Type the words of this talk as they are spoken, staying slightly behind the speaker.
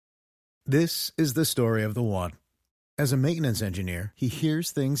This is the story of the one. As a maintenance engineer, he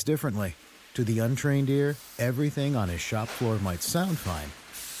hears things differently. To the untrained ear, everything on his shop floor might sound fine,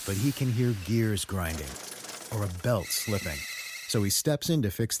 but he can hear gears grinding or a belt slipping. So he steps in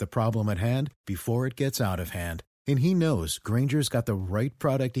to fix the problem at hand before it gets out of hand. And he knows Grainger's got the right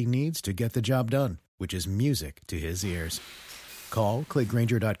product he needs to get the job done, which is music to his ears. Call, click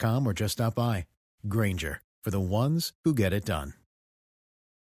Grainger.com, or just stop by. Grainger, for the ones who get it done.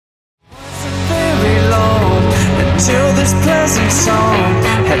 Very long until this pleasant song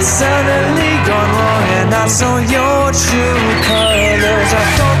had suddenly gone wrong, and I saw your true colors. I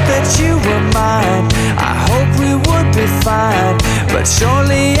thought that you were mine. I hope we would be fine, but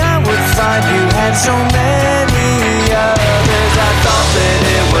surely I would find you had so many others. I thought that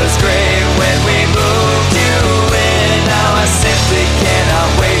it was great when we moved you in. Now I simply cannot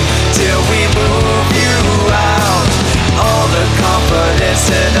wait till we move you out. All the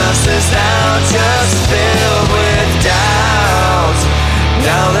confidence in us is now just filled with doubt.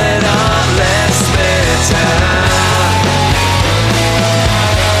 Now that I'm less than time.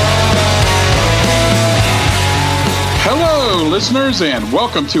 Hello, listeners, and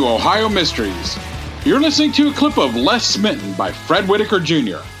welcome to Ohio Mysteries. You're listening to a clip of Less Smitten by Fred Whitaker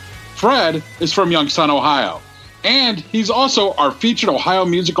Jr. Fred is from Youngstown, Ohio, and he's also our featured Ohio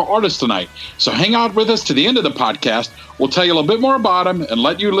musical artist tonight. So hang out with us to the end of the podcast. We'll tell you a little bit more about him and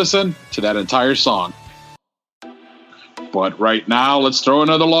let you listen to that entire song. But right now, let's throw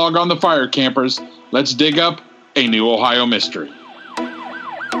another log on the fire, campers. Let's dig up a new Ohio mystery.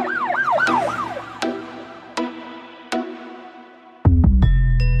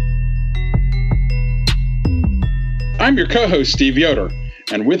 I'm your co-host, Steve Yoder,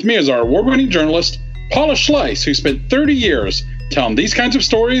 and with me is our award-winning journalist, Paula Schleiss, who spent 30 years telling these kinds of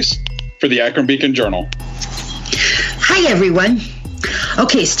stories for the Akron Beacon Journal. Hi, everyone.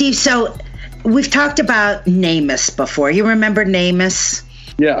 Okay, Steve, so we've talked about NamUs before. You remember NamUs?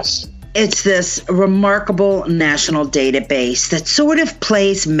 Yes. It's this remarkable national database that sort of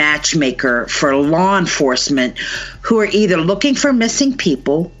plays matchmaker for law enforcement who are either looking for missing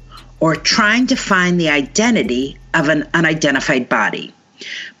people or trying to find the identity of an unidentified body.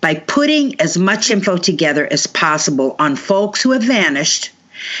 By putting as much info together as possible on folks who have vanished,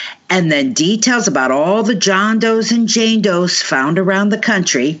 and then details about all the John Does and Jane Does found around the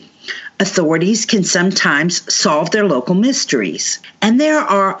country, authorities can sometimes solve their local mysteries. And there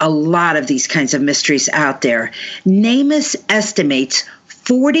are a lot of these kinds of mysteries out there. NamUs estimates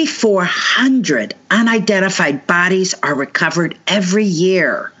 4,400 unidentified bodies are recovered every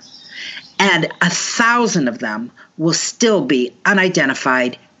year, and 1,000 of them will still be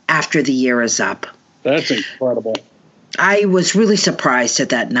unidentified after the year is up. That's incredible. I was really surprised at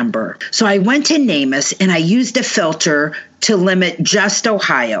that number. So I went to NamUs and I used a filter to limit just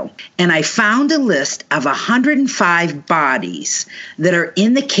Ohio. And I found a list of 105 bodies that are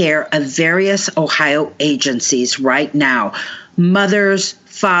in the care of various Ohio agencies right now. Mothers,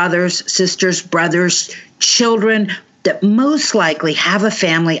 fathers, sisters, brothers, children that most likely have a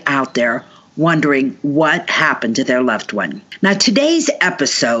family out there wondering what happened to their loved one. Now, today's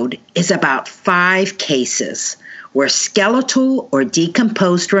episode is about 5 cases where skeletal or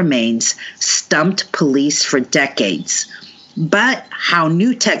decomposed remains stumped police for decades, but how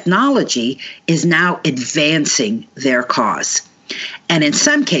new technology is now advancing their cause. And in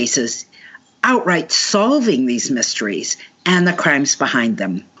some cases, outright solving these mysteries and the crimes behind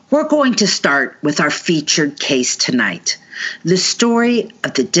them. We're going to start with our featured case tonight, the story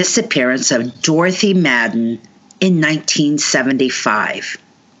of the disappearance of Dorothy Madden in 1975.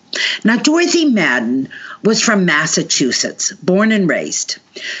 Now, Dorothy Madden was from Massachusetts, born and raised.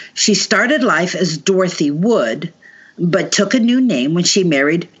 She started life as Dorothy Wood, but took a new name when she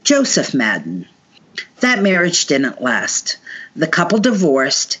married Joseph Madden. That marriage didn't last. The couple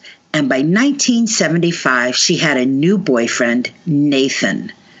divorced, and by 1975, she had a new boyfriend,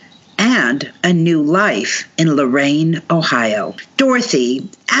 Nathan, and a new life in Lorain, Ohio. Dorothy,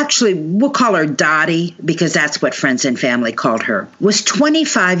 actually we'll call her Dottie because that's what friends and family called her, was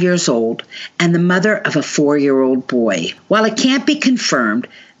 25 years old and the mother of a 4-year-old boy. While it can't be confirmed,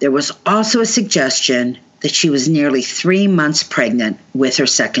 there was also a suggestion that she was nearly 3 months pregnant with her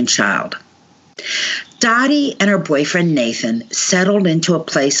second child. Dottie and her boyfriend Nathan settled into a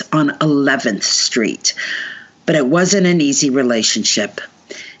place on 11th Street, but it wasn't an easy relationship.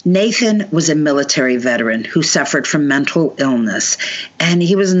 Nathan was a military veteran who suffered from mental illness, and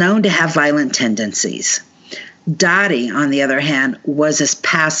he was known to have violent tendencies. Dottie, on the other hand, was as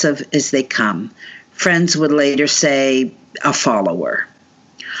passive as they come. Friends would later say a follower.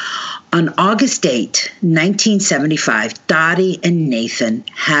 On August 8, 1975, Dottie and Nathan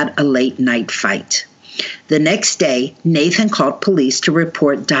had a late-night fight. The next day, Nathan called police to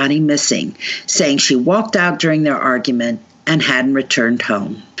report Dottie missing, saying she walked out during their argument and hadn't returned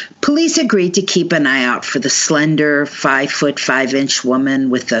home. Police agreed to keep an eye out for the slender, 5-foot 5-inch woman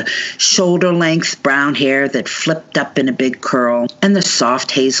with the shoulder-length brown hair that flipped up in a big curl and the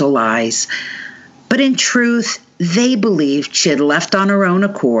soft hazel eyes. But in truth, they believed she had left on her own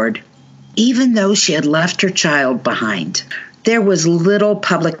accord, even though she had left her child behind. There was little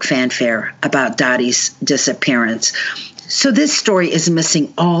public fanfare about Dottie's disappearance, so this story is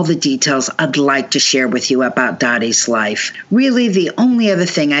missing all the details I'd like to share with you about Dottie's life. Really, the only other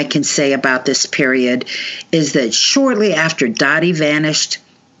thing I can say about this period is that shortly after Dottie vanished,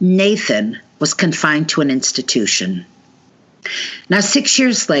 Nathan was confined to an institution. Now, 6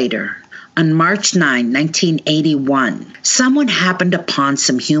 years later, on March 9, 1981, someone happened upon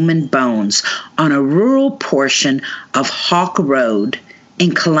some human bones on a rural portion of Hawk Road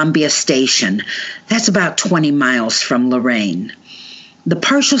in Columbia Station. That's about 20 miles from Lorain. The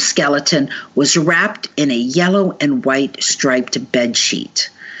partial skeleton was wrapped in a yellow and white striped bedsheet.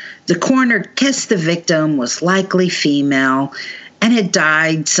 The coroner guessed the victim was likely female and had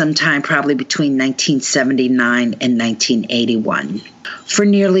died sometime probably between 1979 and 1981. For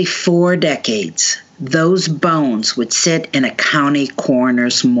nearly 4 decades, those bones would sit in a county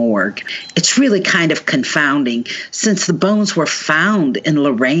coroner's morgue. It's really kind of confounding since the bones were found in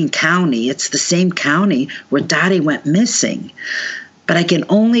Lorain County. It's the same county where Dottie went missing. But I can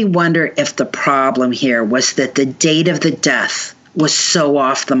only wonder if the problem here was that the date of the death was so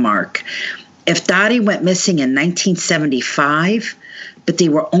off the mark. If Dottie went missing in 1975, but they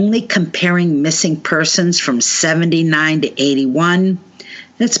were only comparing missing persons from 79 to 81,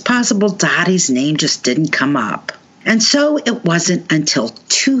 it's possible Dottie's name just didn't come up. And so it wasn't until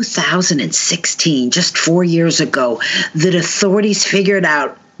 2016, just 4 years ago, that authorities figured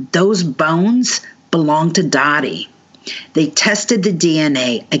out those bones belonged to Dottie. They tested the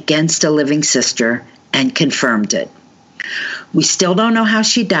DNA against a living sister and confirmed it. We still don't know how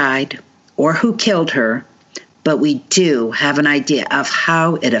she died or who killed her, but we do have an idea of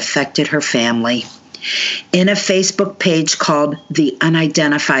how it affected her family. In a Facebook page called The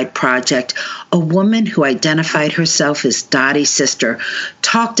Unidentified Project, a woman who identified herself as Dottie's sister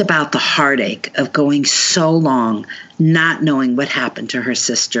talked about the heartache of going so long not knowing what happened to her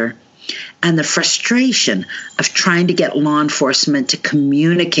sister and the frustration of trying to get law enforcement to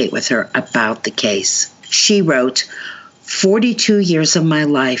communicate with her about the case. She wrote, 42 years of my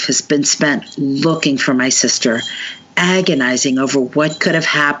life has been spent looking for my sister, agonizing over what could have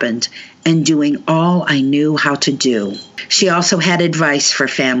happened and doing all I knew how to do. She also had advice for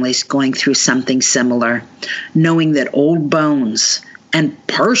families going through something similar, knowing that old bones, and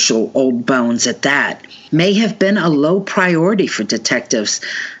partial old bones at that, may have been a low priority for detectives,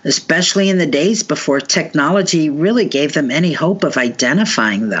 especially in the days before technology really gave them any hope of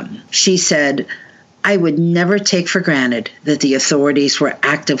identifying them. She said, I would never take for granted that the authorities were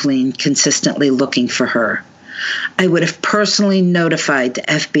actively and consistently looking for her. I would have personally notified the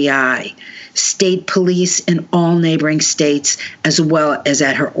FBI, state police in all neighboring states, as well as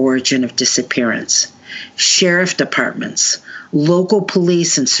at her origin of disappearance, sheriff departments, local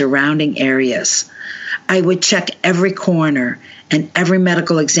police in surrounding areas. I would check every coroner and every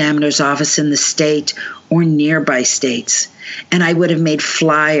medical examiner's office in the state or nearby states, and I would have made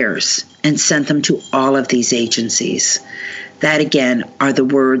flyers and sent them to all of these agencies. That, again, are the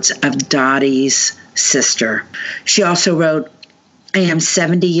words of Dottie's sister. She also wrote, I am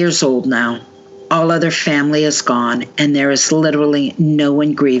 70 years old now. All other family is gone, and there is literally no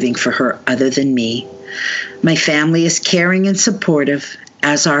one grieving for her other than me. My family is caring and supportive,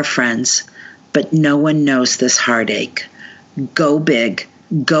 as are friends, but no one knows this heartache. Go big,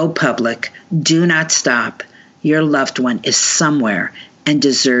 go public, do not stop. Your loved one is somewhere and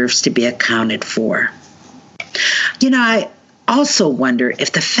deserves to be accounted for. I also wonder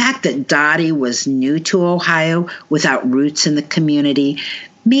if the fact that Dottie was new to Ohio without roots in the community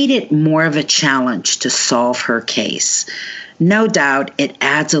made it more of a challenge to solve her case. No doubt it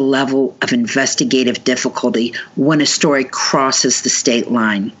adds a level of investigative difficulty when a story crosses the state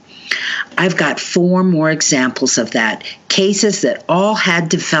line. I've got 4 more examples of that, cases that all had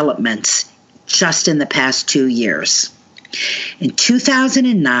developments just in the past 2 years. In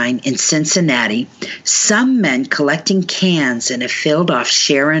 2009 in Cincinnati, some men collecting cans in a field off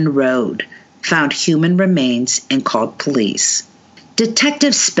Sharon Road found human remains and called police.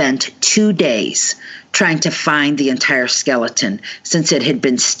 Detectives spent 2 days trying to find the entire skeleton since it had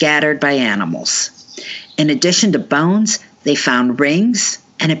been scattered by animals. In addition to bones, they found rings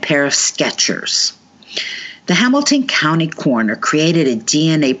and a pair of Skechers. The Hamilton County coroner created a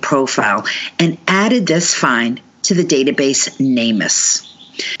DNA profile and added this find to the database NamUs.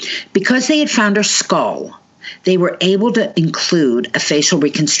 Because they had found her skull, they were able to include a facial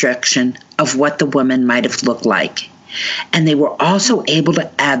reconstruction of what the woman might have looked like. And they were also able to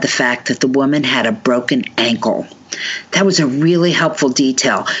add the fact that the woman had a broken ankle. That was a really helpful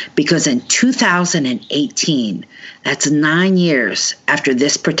detail because in 2018, that's 9 years after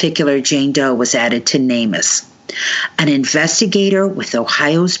this particular Jane Doe was added to NamUs, an investigator with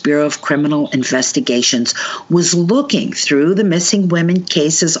Ohio's Bureau of Criminal Investigations was looking through the missing women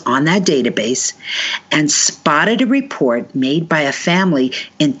cases on that database and spotted a report made by a family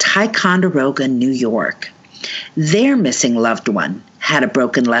in Ticonderoga, New York. Their missing loved one had a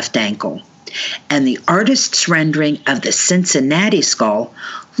broken left ankle, and the artist's rendering of the Cincinnati skull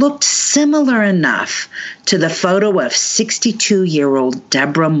looked similar enough to the photo of 62-year-old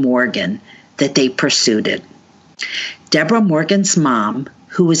Deborah Morgan that they pursued it. Deborah Morgan's mom,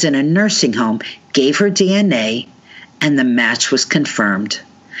 who was in a nursing home, gave her DNA, and the match was confirmed.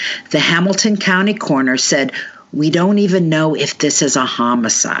 The Hamilton County coroner said, "We don't even know if this is a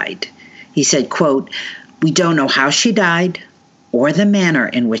homicide." He said, quote, "We don't know how she died or the manner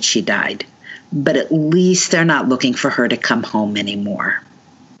in which she died, but at least they're not looking for her to come home anymore."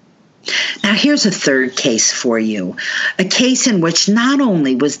 Now here's a third case for you, a case in which not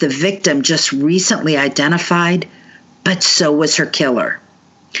only was the victim just recently identified, but so was her killer.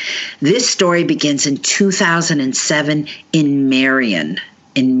 This story begins in 2007 in Marion,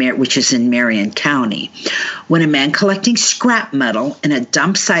 which is in Marion County, when a man collecting scrap metal in a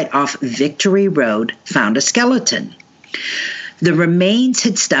dump site off Victory Road found a skeleton. The remains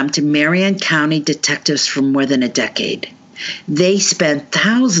had stumped Marion County detectives for more than a decade. They spent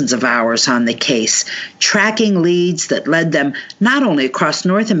thousands of hours on the case, tracking leads that led them not only across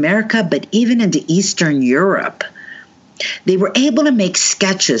North America, but even into Eastern Europe. They were able to make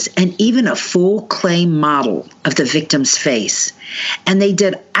sketches and even a full clay model of the victim's face, and they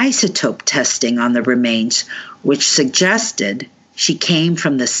did isotope testing on the remains, which suggested she came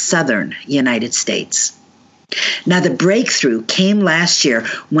from the southern United States. Now, the breakthrough came last year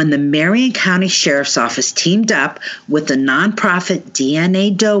when the Marion County Sheriff's Office teamed up with the nonprofit DNA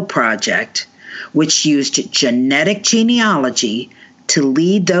Doe Project, which used genetic genealogy to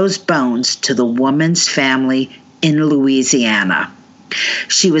lead those bones to the woman's family in Louisiana.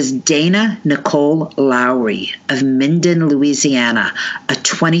 She was Dana Nicole Lowry of Minden, Louisiana, a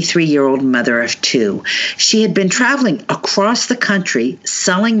 23-year-old mother of two. She had been traveling across the country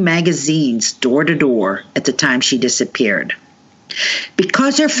selling magazines door to door at the time she disappeared.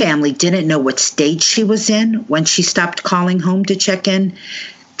 Because her family didn't know what state she was in when she stopped calling home to check in,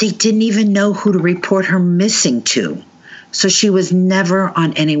 they didn't even know who to report her missing to, so she was never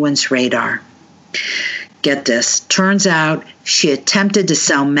on anyone's radar. Get this, turns out she attempted to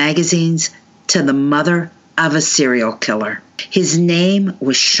sell magazines to the mother of a serial killer. His name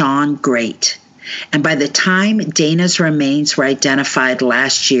was Sean Great, and by the time Dana's remains were identified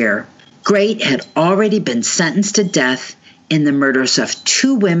last year, Great had already been sentenced to death in the murders of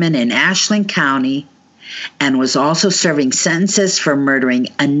 2 women in Ashland County and was also serving sentences for murdering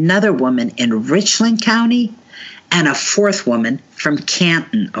another woman in Richland County and a 4th woman from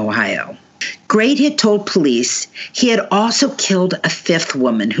Canton, Ohio. Great had told police he had also killed a 5th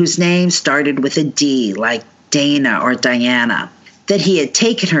woman whose name started with a D, like Dana or Diana, that he had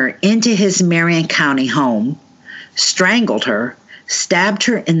taken her into his Marion County home, strangled her, stabbed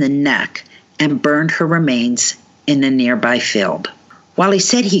her in the neck, and burned her remains in a nearby field. While he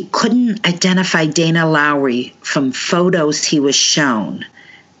said he couldn't identify Dana Lowry from photos he was shown,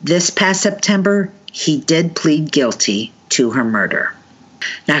 this past September, he did plead guilty to her murder.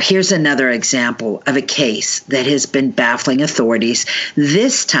 Now, here's another example of a case that has been baffling authorities,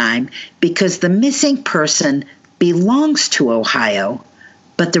 this time because the missing person belongs to Ohio,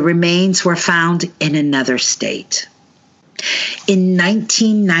 but the remains were found in another state. In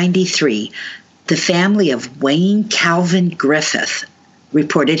 1993, the family of Wayne Calvin Griffith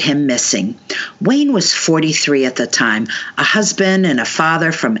reported him missing. Wayne was 43 at the time, a husband and a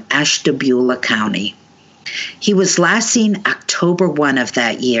father from Ashtabula County. He was last seen October 1 of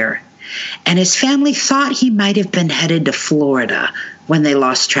that year, and his family thought he might have been headed to Florida when they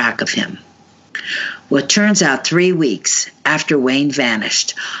lost track of him. Well, it turns out 3 weeks after Wayne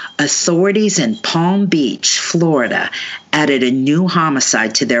vanished, authorities in Palm Beach, Florida, added a new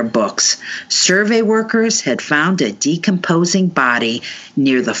homicide to their books. Survey workers had found a decomposing body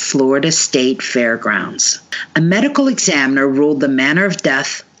near the Florida State Fairgrounds. A medical examiner ruled the manner of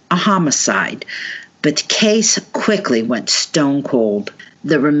death a homicide, but the case quickly went stone cold.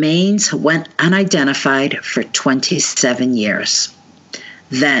 The remains went unidentified for 27 years.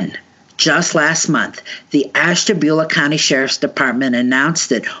 Then, just last month, the Ashtabula County Sheriff's Department announced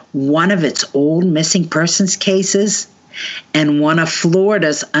that one of its old missing persons cases and one of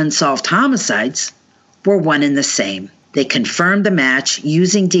Florida's unsolved homicides were one and the same. They confirmed the match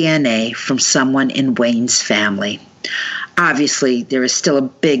using DNA from someone in Wayne's family. Obviously, there is still a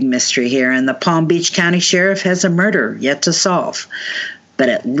big mystery here, and the Palm Beach County Sheriff has a murder yet to solve. But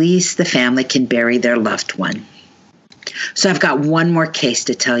at least the family can bury their loved one. So I've got one more case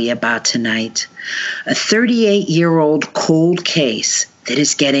to tell you about tonight. A 38-year-old cold case that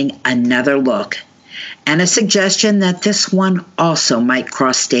is getting another look, and a suggestion that this one also might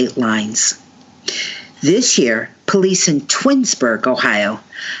cross state lines. This year, police in Twinsburg, Ohio,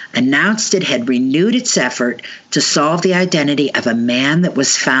 announced it had renewed its effort to solve the identity of a man that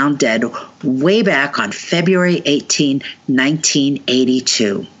was found dead way back on February 18,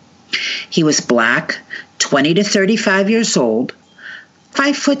 1982. He was black, 20 to 35 years old,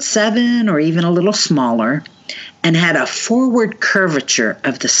 5'7" or even a little smaller, and had a forward curvature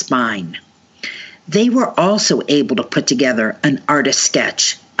of the spine. They were also able to put together an artist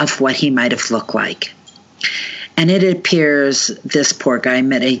sketch of what he might have looked like. And it appears this poor guy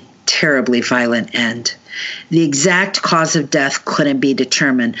met a terribly violent end. The exact cause of death couldn't be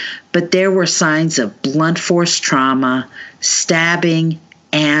determined, but there were signs of blunt force trauma, stabbing,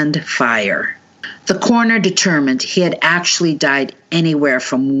 and fire. The coroner determined he had actually died anywhere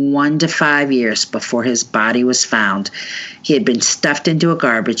from 1 to 5 years before his body was found. He had been stuffed into a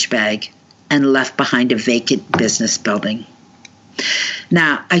garbage bag and left behind a vacant business building.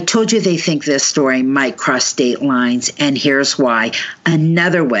 Now, I told you they think this story might cross state lines, and here's why.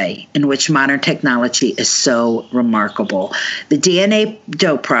 Another way in which modern technology is so remarkable. The DNA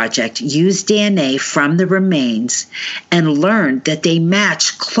Doe Project used DNA from the remains and learned that they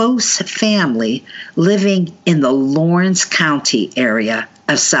match close family living in the Lawrence County area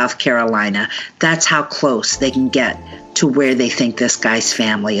of South Carolina. That's how close they can get to where they think this guy's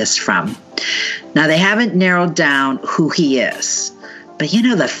family is from. Now, they haven't narrowed down who he is. But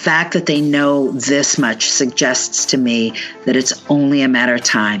the fact that they know this much suggests to me that it's only a matter of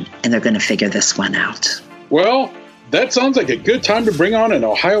time and they're going to figure this one out. Well, that sounds like a good time to bring on an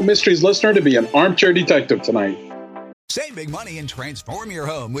Ohio Mysteries listener to be an armchair detective tonight. Save big money and transform your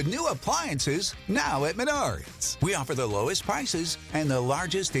home with new appliances now at Menards. We offer the lowest prices and the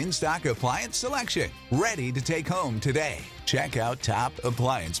largest in-stock appliance selection. Ready to take home today. Check out top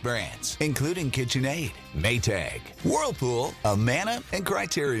appliance brands, including KitchenAid, Maytag, Whirlpool, Amana, and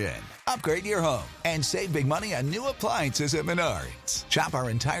Criterion. Upgrade your home and save big money on new appliances at Menards. Shop our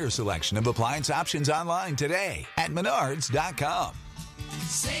entire selection of appliance options online today at Menards.com.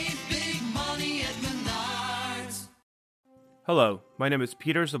 Save big money at Menards. Hello, my name is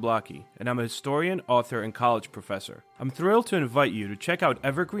Peter Zablocki, and I'm a historian, author, and college professor. I'm thrilled to invite you to check out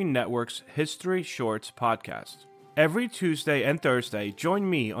Evergreen Network's History Shorts podcast. Every Tuesday and Thursday, join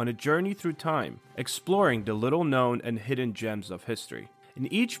me on a journey through time, exploring the little-known and hidden gems of history.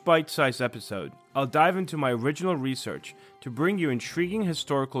 In each bite-sized episode, I'll dive into my original research to bring you intriguing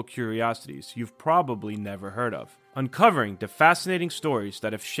historical curiosities you've probably never heard of, uncovering the fascinating stories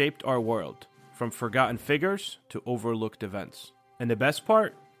that have shaped our world, from forgotten figures to overlooked events. And the best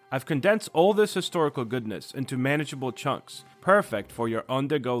part? I've condensed all this historical goodness into manageable chunks, perfect for your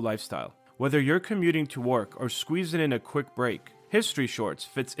on-the-go lifestyle. Whether you're commuting to work or squeezing in a quick break, History Shorts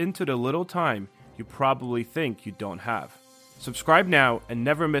fits into the little time you probably think you don't have. Subscribe now and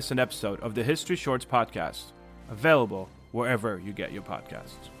never miss an episode of the History Shorts podcast, available wherever you get your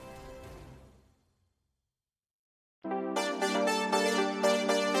podcasts.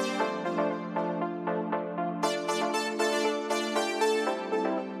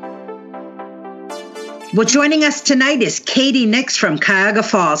 Well, joining us tonight is Katie Nix from Cuyahoga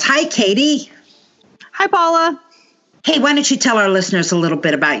Falls. Hi, Katie. Hi, Paula. Hey, why don't you tell our listeners a little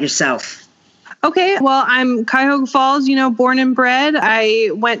bit about yourself? Okay, well, I'm Cuyahoga Falls, born and bred. I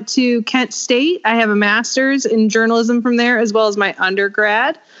went to Kent State. I have a master's in journalism from there, as well as my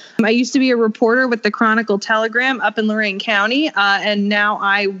undergrad. I used to be a reporter with the Chronicle Telegram up in Lorain County, and now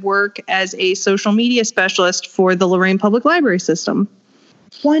I work as a social media specialist for the Lorain Public Library System.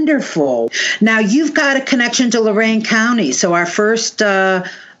 Wonderful. Now, you've got a connection to Lorain County. So our first of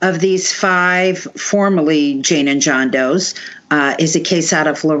these 5 formerly Jane and John Does is a case out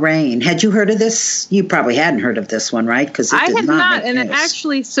of Lorain. Had you heard of this? You probably hadn't heard of this one, right? Because I had not, and it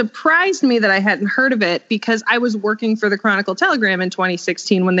actually surprised me that I hadn't heard of it because I was working for the Chronicle Telegram in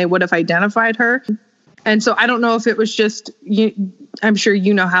 2016 when they would have identified her. And so I don't know if it was just, I'm sure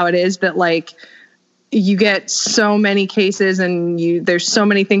you know how it is, that you get so many cases and there's so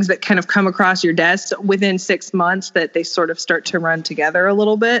many things that kind of come across your desk within 6 months that they sort of start to run together a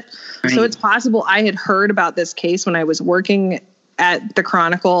little bit. Right. So it's possible I had heard about this case when I was working at the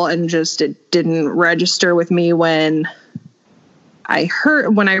Chronicle and just it didn't register with me when I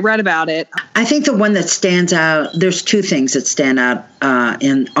read about it. I think the one that stands out, there's two things that stand out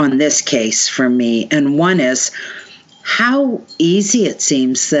on this case for me. And one is how easy it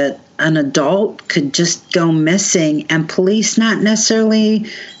seems that an adult could just go missing and police not necessarily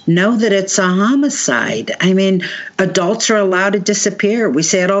know that it's a homicide. I mean, adults are allowed to disappear. We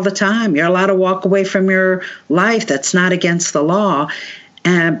say it all the time. You're allowed to walk away from your life. That's not against the law.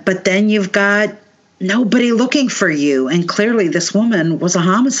 But then you've got nobody looking for you. And clearly this woman was a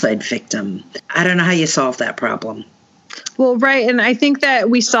homicide victim. I don't know how you solve that problem. Well, right. And I think that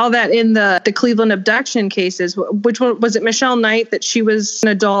we saw that in the Cleveland abduction cases. Which one was it? Michelle Knight, that she was an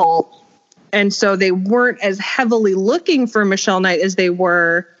adult. And so they weren't as heavily looking for Michelle Knight as they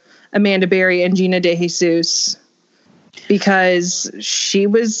were Amanda Berry and Gina DeJesus, because she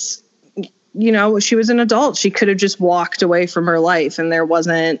was, she was an adult. She could have just walked away from her life and there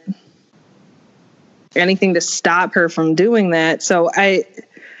wasn't anything to stop her from doing that. So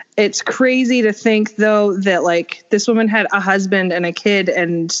it's crazy to think, though, that like this woman had a husband and a kid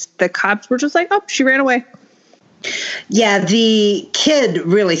and the cops were just like, oh, she ran away. Yeah, the kid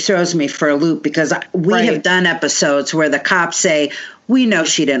really throws me for a loop because we have done episodes where the cops say, we know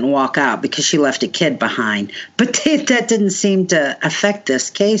she didn't walk out because she left a kid behind. But that didn't seem to affect this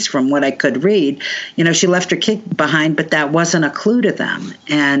case from what I could read. She left her kid behind, but that wasn't a clue to them,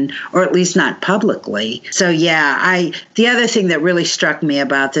 or at least not publicly. So, yeah, the other thing that really struck me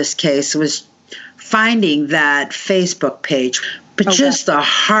about this case was finding that Facebook page. But just the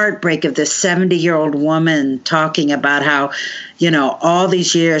heartbreak of this 70-year-old woman talking about how, all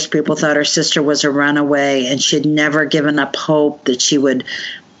these years people thought her sister was a runaway and she'd never given up hope that she would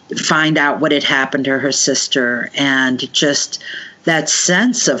find out what had happened to her sister. And just that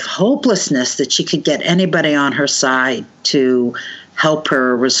sense of hopelessness that she could get anybody on her side to help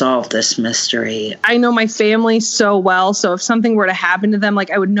her resolve this mystery. I know my family so well. So if something were to happen to them,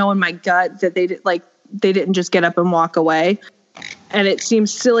 I would know in my gut that they didn't just get up and walk away. And it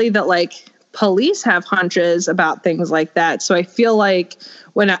seems silly that police have hunches about things like that. So I feel like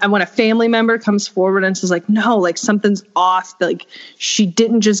when a family member comes forward and says no, something's off, she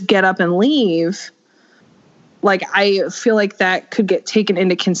didn't just get up and leave. I feel like that could get taken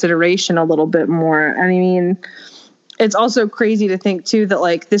into consideration a little bit more. I mean, it's also crazy to think too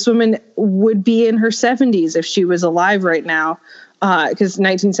that this woman would be in her 70s if she was alive right now. Because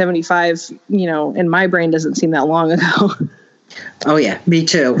 1975, in my brain doesn't seem that long ago. Oh, yeah, me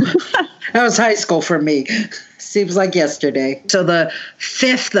too. That was high school for me. Seems like yesterday. So the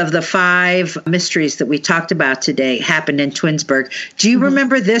fifth of the 5 mysteries that we talked about today happened in Twinsburg. Do you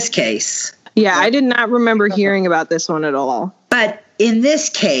remember this case? Yeah, I did not remember hearing about this one at all. But in this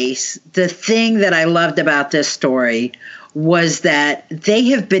case, the thing that I loved about this story was that they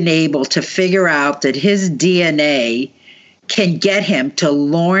have been able to figure out that his DNA can get him to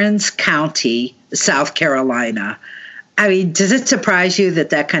Lawrence County, South Carolina. I mean, does it surprise you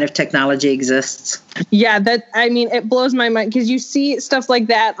that kind of technology exists? Yeah, it blows my mind because you see stuff like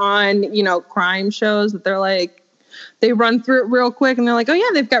that on, crime shows that they run through it real quick and they're like, oh yeah,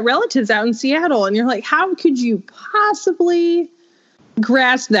 they've got relatives out in Seattle. And you're like, how could you possibly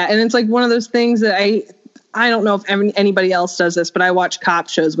grasp that? And it's one of those things that I don't know if anybody else does this, but I watch cop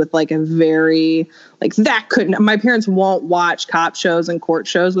shows with a very, that couldn't, my parents won't watch cop shows and court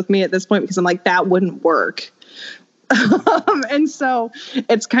shows with me at this point because I'm that wouldn't work. And so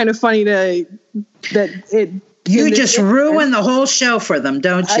it's kind of funny you just ruin the whole show for them,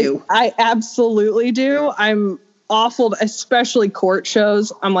 don't you? I absolutely do. I'm awful, especially court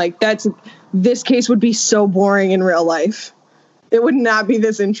shows. I'm this case would be so boring in real life. It would not be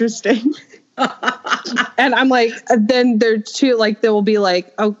this interesting. And I'm then there too, there will be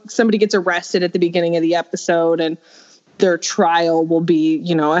oh, somebody gets arrested at the beginning of the episode and their trial will be,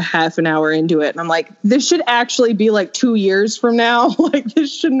 a half an hour into it. And I'm this should actually be 2 years from now.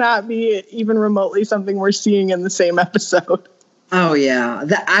 This should not be even remotely something we're seeing in the same episode. Oh yeah.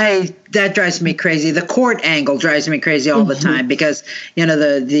 That drives me crazy. The court angle drives me crazy all the time because,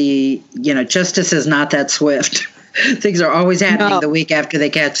 the justice is not that swift. Things are always happening the week after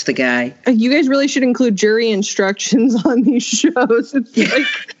they catch the guy. You guys really should include jury instructions on these shows.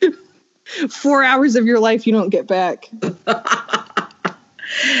 It's 4 hours of your life you don't get back.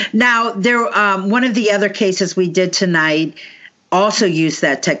 Now, one of the other cases we did tonight also used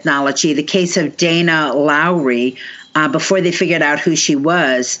that technology. The case of Dana Lowry, before they figured out who she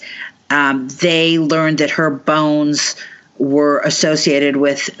was, They learned that her bones were associated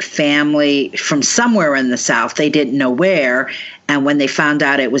with family from somewhere in the South. They didn't know where. And when they found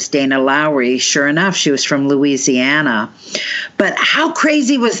out it was Dana Lowry, sure enough, she was from Louisiana. But how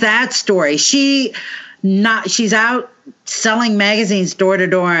crazy was that story? She's out selling magazines door to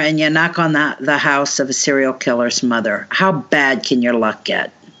door, and you knock on the house of a serial killer's mother. How bad can your luck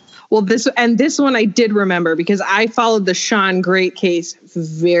get? Well, this one I did remember because I followed the Shawn Great case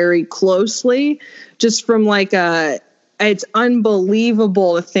very closely, just from it's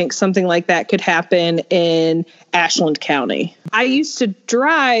unbelievable to think something like that could happen in Ashland County. I used to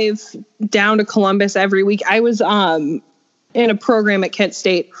drive down to Columbus every week. I was in a program at Kent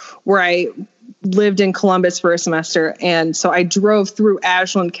State where I lived in Columbus for a semester. And so I drove through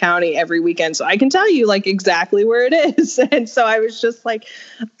Ashland County every weekend. So I can tell you exactly where it is. And so I was just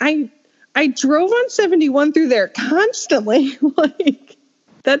I drove on 71 through there constantly.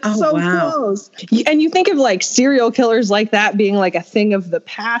 That's close. And you think of serial killers like that being a thing of the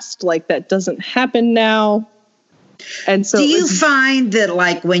past, that doesn't happen now. And so do you find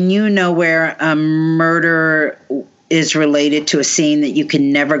that when you know where a murder is related to a scene that you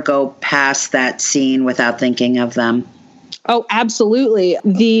can never go past that scene without thinking of them? Oh, absolutely.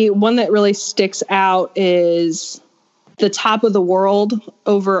 The one that really sticks out is the Top of the World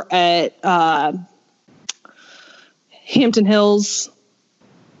over at Hampton Hills.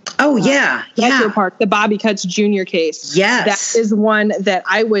 Oh, yeah. Park, the Bobby Cutts Jr. case. Yes. That is one that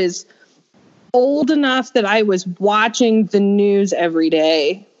I was old enough that I was watching the news every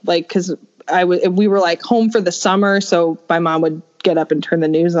day. Because we were home for the summer. So my mom would get up and turn the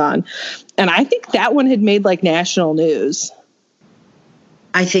news on. And I think that one had made national news.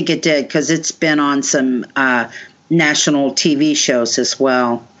 I think it did because it's been on some national TV shows as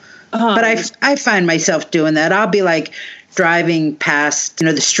well. But I find myself doing that. I'll be driving past,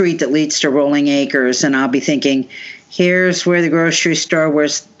 the street that leads to Rolling Acres, and I'll be thinking, here's where the grocery store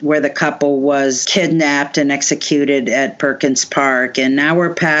was, where the couple was kidnapped and executed at Perkins Park, and now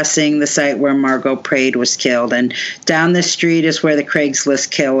we're passing the site where Margot Prade was killed, and down the street is where the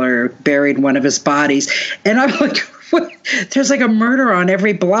Craigslist killer buried one of his bodies. And I'm there's a murder on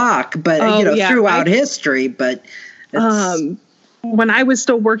every block, but throughout history, but it's, when I was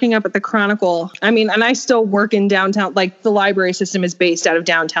still working up at the Chronicle, and I still work in downtown, the library system is based out of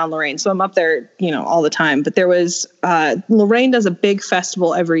downtown Lorain. So I'm up there, all the time. But there was, Lorain does a big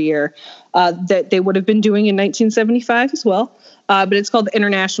festival every year that they would have been doing in 1975 as well. But it's called the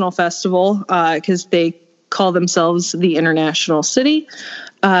International Festival because they call themselves the International City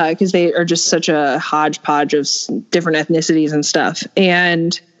because they are just such a hodgepodge of different ethnicities and stuff.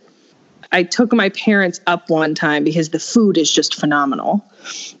 And I took my parents up one time because the food is just phenomenal.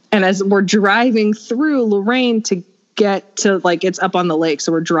 And as we're driving through Lorain to get to it's up on the lake.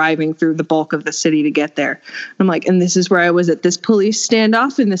 So we're driving through the bulk of the city to get there. I'm and this is where I was at this police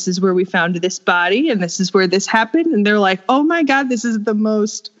standoff. And this is where we found this body. And this is where this happened. And they're oh my God, this is the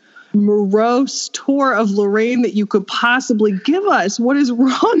most morose tour of Lorain that you could possibly give us. What is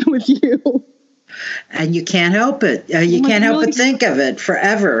wrong with you? And you can't help it. You can't help but think of it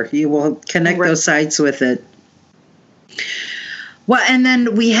forever. You will connect those sites with it. Well, and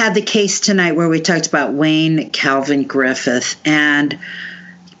then we had the case tonight where we talked about Wayne Calvin Griffith. And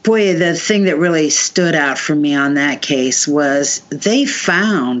boy, the thing that really stood out for me on that case was they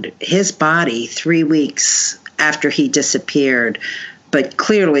found his body 3 weeks after he disappeared. But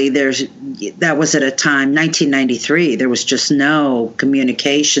clearly that was at a time, 1993, there was just no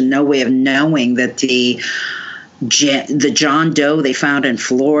communication, no way of knowing that the John Doe they found in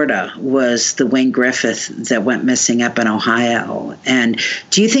Florida was the Wayne Griffith that went missing up in Ohio. And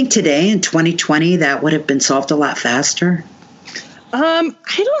do you think today in 2020 that would have been solved a lot faster? I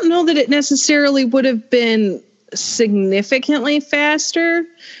don't know that it necessarily would have been significantly faster.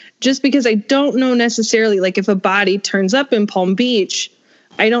 Just because I don't know necessarily, if a body turns up in Palm Beach,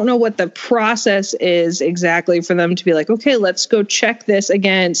 I don't know what the process is exactly for them to be okay, let's go check this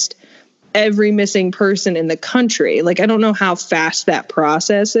against every missing person in the country. I don't know how fast that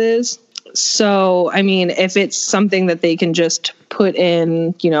process is. So, if it's something that they can just put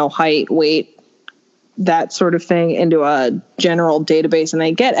in, height, weight, that sort of thing into a general database, and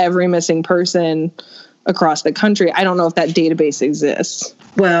they get every missing person across the country, I don't know if that database exists.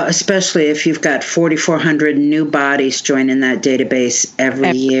 Well, especially if you've got 4,400 new bodies joining that database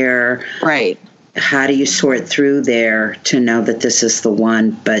every year. Right. How do you sort through there to know that this is the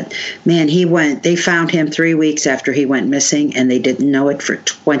one? But man, they found him 3 weeks after he went missing, and they didn't know it for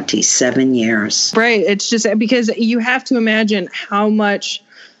 27 years. Right. It's just because you have to imagine how much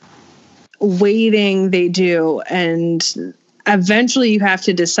waiting they do and eventually you have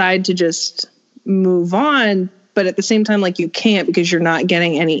to decide to just move on, but at the same time, like, you can't because you're not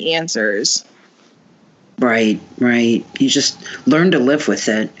getting any answers. Right. You just learn to live with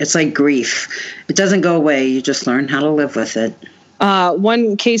it. It's like grief. It doesn't go away. You just learn how to live with it.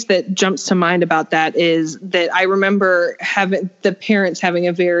 One case that jumps to mind about that is that I remember the parents having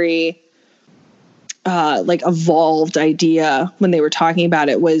a very evolved idea when they were talking about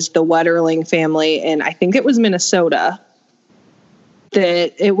it, was the Wetterling family. And I think it was Minnesota,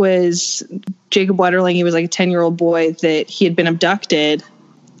 that it was Jacob Wetterling. He was like a 10-year-old boy that he had been abducted.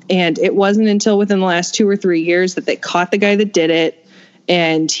 And it wasn't until within the last 2 or 3 years that they caught the guy that did it.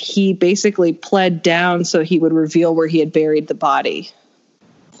 And he basically pled down so he would reveal where he had buried the body.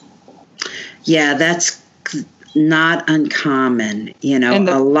 Yeah, that's not uncommon. You know,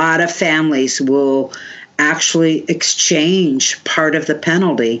 a lot of families will actually exchange part of the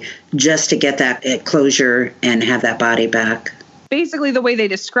penalty just to get that closure and have that body back. Basically, the way they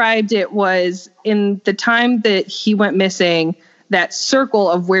described it was, in the time that he went missing, that circle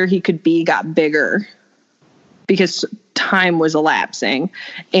of where he could be got bigger because time was elapsing.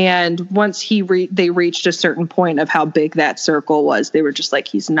 And once they reached a certain point of how big that circle was, they were just like,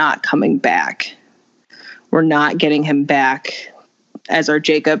 he's not coming back. We're not getting him back as our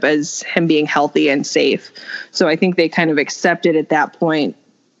Jacob, as him being healthy and safe. So I think they kind of accepted at that point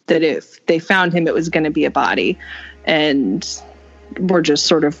that if they found him, it was going to be a body. And we're just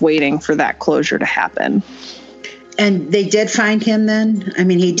sort of waiting for that closure to happen. And they did find him then? I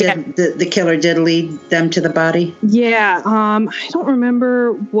mean, he did. Yeah. The killer did lead them to the body? Yeah. I don't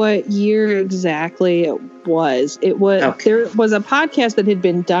remember what year exactly it was. There was a podcast that had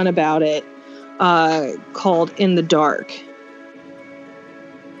been done about it called In the Dark.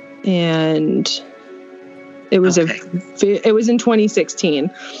 And it was it was in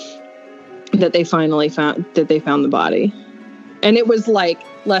 2016 that they finally found the body. And it was like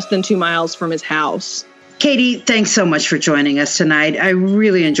less than 2 miles from his house. Katie, thanks so much for joining us tonight. I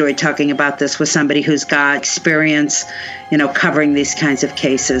really enjoyed talking about this with somebody who's got experience, covering these kinds of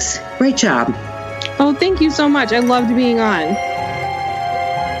cases. Great job. Oh, thank you so much. I loved being on.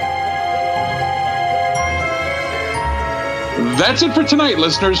 That's it for tonight,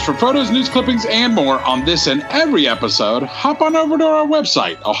 listeners. For photos, news clippings, and more on this and every episode, hop on over to our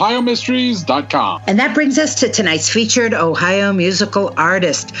website, ohiomysteries.com. And that brings us to tonight's featured Ohio musical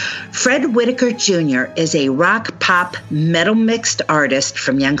artist. Fred Whitaker Jr. is a rock, pop, metal mixed artist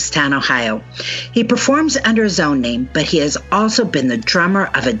from Youngstown, Ohio. He performs under his own name, but he has also been the drummer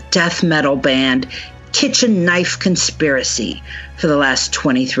of a death metal band, Kitchen Knife Conspiracy, for the last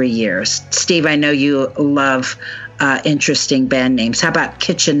 23 years. Steve, I know you love interesting band names. How about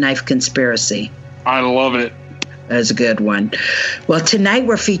Kitchen Knife Conspiracy? I love it. That's a good one. Well, tonight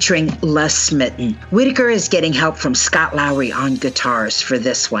we're featuring Les Smitten. Whitaker is getting help from Scott Lowry on guitars for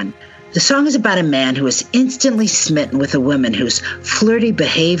this one. The song is about a man who is instantly smitten with a woman whose flirty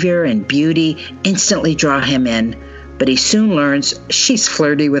behavior and beauty instantly draw him in, but he soon learns she's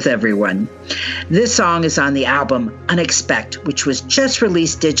flirty with everyone. This song is on the album Unexpect, which was just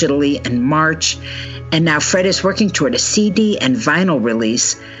released digitally in March, and now Fred is working toward a CD and vinyl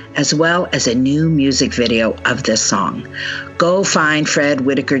release, as well as a new music video of this song. Go find Fred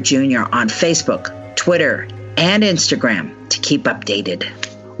Whitaker Jr. on Facebook, Twitter, and Instagram to keep updated.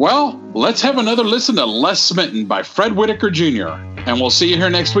 Well, let's have another listen to Les Smitten by Fred Whitaker Jr., and we'll see you here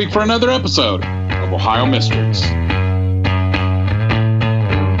next week for another episode of Ohio Mysteries.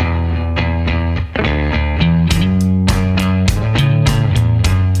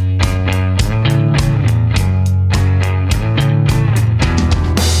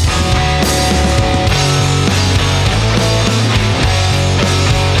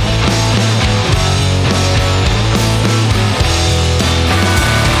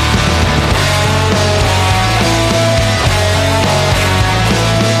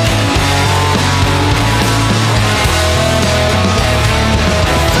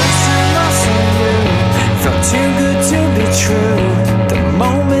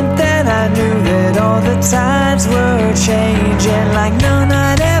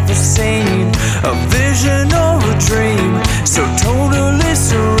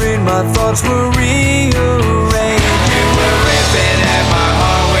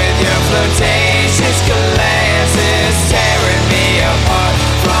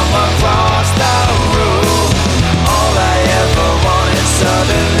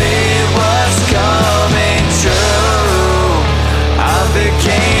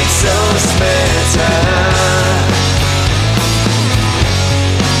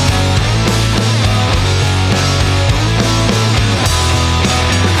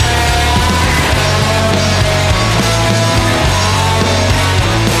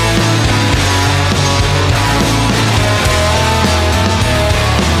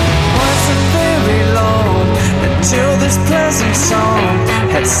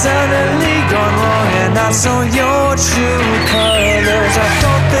 suddenly gone wrong and I saw your true colors. I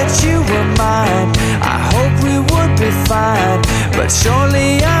thought that you were mine, I hoped we would be fine, but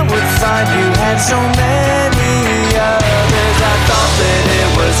surely I would find you had so many others. I thought that it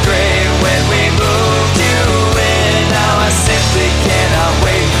was great when we moved you in. Now I simply cannot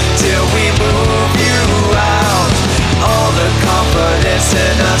wait till we move you out. All the confidence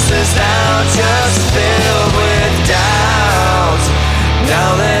in us is now just filled with doubt.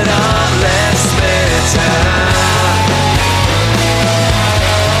 Now that I'm less smitten.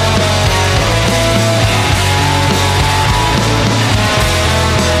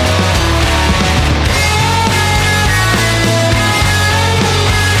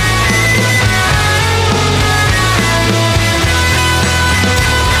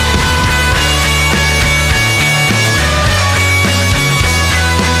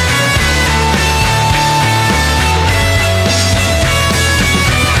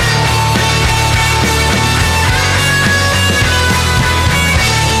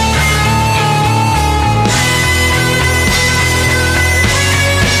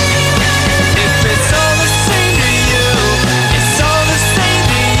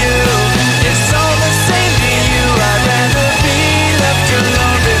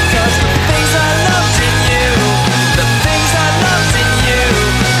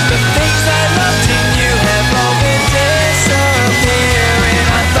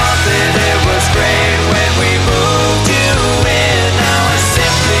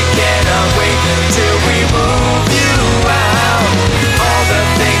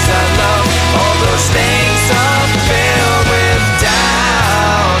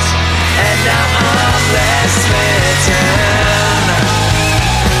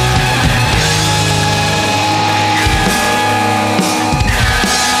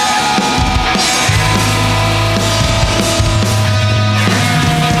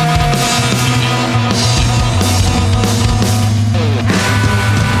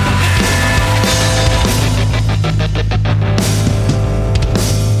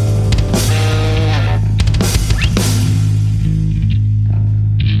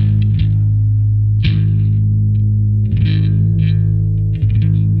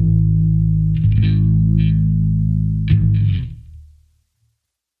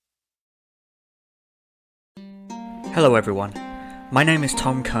 Hello everyone, my name is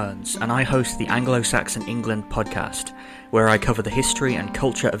Tom Kearns and I host the Anglo-Saxon England podcast, where I cover the history and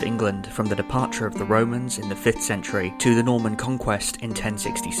culture of England from the departure of the Romans in the 5th century to the Norman conquest in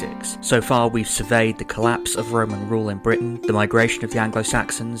 1066. So far we've surveyed the collapse of Roman rule in Britain, the migration of the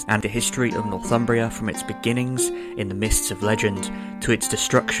Anglo-Saxons, and the history of Northumbria from its beginnings in the mists of legend to its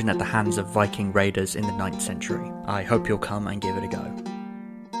destruction at the hands of Viking raiders in the 9th century. I hope you'll come and give it a go.